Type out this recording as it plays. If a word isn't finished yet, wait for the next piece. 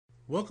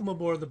Welcome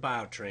aboard the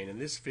BioTrain. In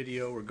this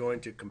video we're going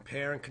to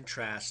compare and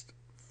contrast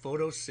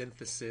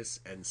photosynthesis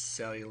and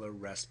cellular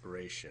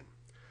respiration.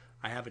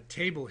 I have a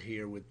table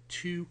here with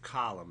two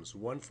columns,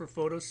 one for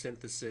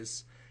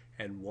photosynthesis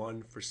and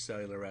one for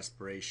cellular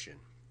respiration.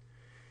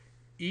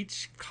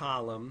 Each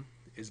column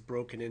is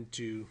broken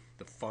into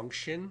the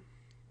function,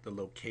 the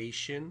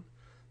location,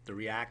 the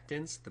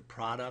reactants, the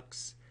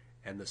products,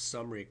 and the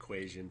summary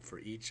equation for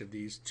each of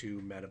these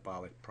two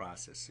metabolic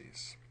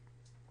processes.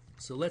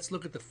 So let's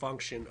look at the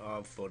function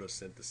of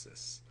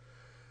photosynthesis.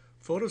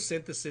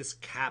 Photosynthesis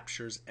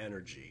captures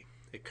energy.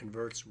 It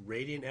converts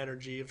radiant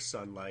energy of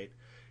sunlight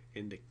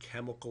into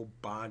chemical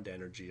bond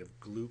energy of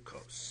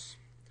glucose.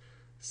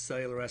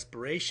 Cellular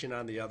respiration,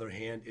 on the other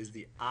hand, is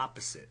the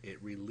opposite.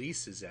 It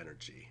releases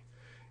energy.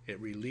 It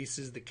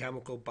releases the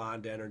chemical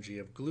bond energy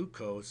of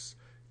glucose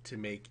to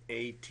make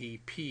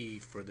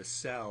ATP for the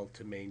cell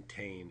to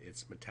maintain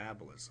its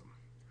metabolism.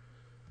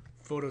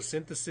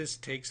 Photosynthesis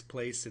takes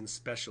place in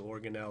special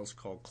organelles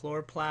called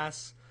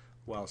chloroplasts,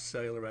 while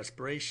cellular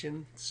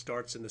respiration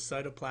starts in the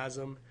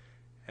cytoplasm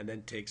and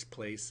then takes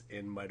place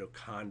in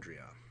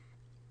mitochondria.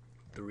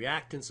 The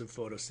reactants of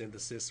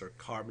photosynthesis are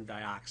carbon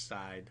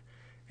dioxide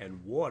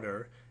and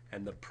water,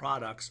 and the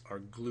products are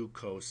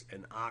glucose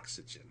and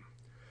oxygen.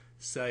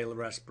 Cellular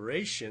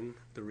respiration,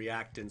 the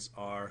reactants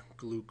are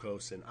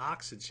glucose and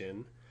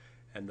oxygen,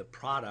 and the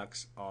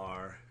products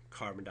are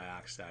carbon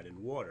dioxide and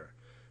water.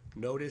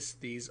 Notice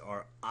these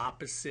are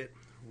opposite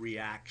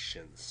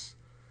reactions.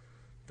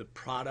 The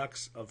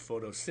products of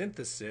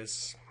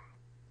photosynthesis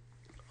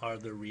are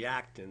the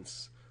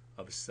reactants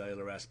of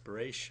cellular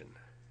respiration,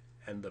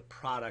 and the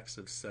products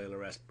of cellular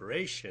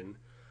respiration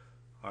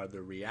are the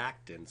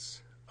reactants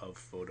of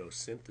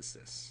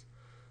photosynthesis.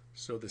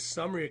 So the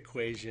summary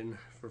equation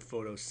for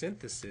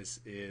photosynthesis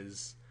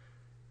is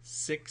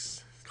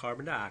 6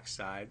 carbon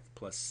dioxide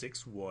plus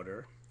 6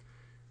 water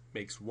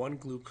makes 1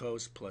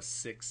 glucose plus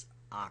 6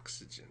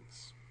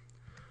 oxygens,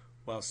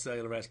 while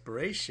cellular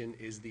respiration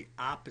is the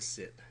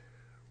opposite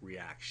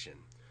reaction.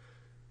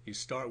 You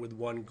start with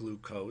 1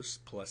 glucose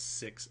plus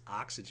 6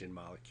 oxygen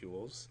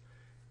molecules,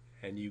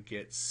 and you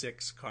get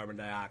 6 carbon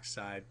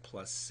dioxide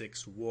plus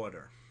 6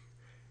 water,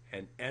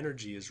 and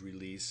energy is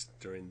released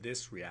during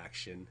this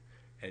reaction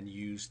and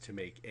used to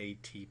make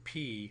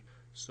ATP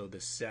so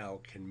the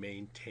cell can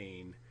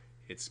maintain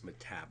its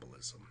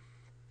metabolism.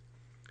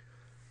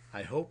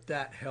 I hope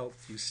that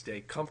helped you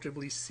stay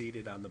comfortably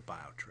seated on the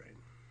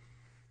BioTrain.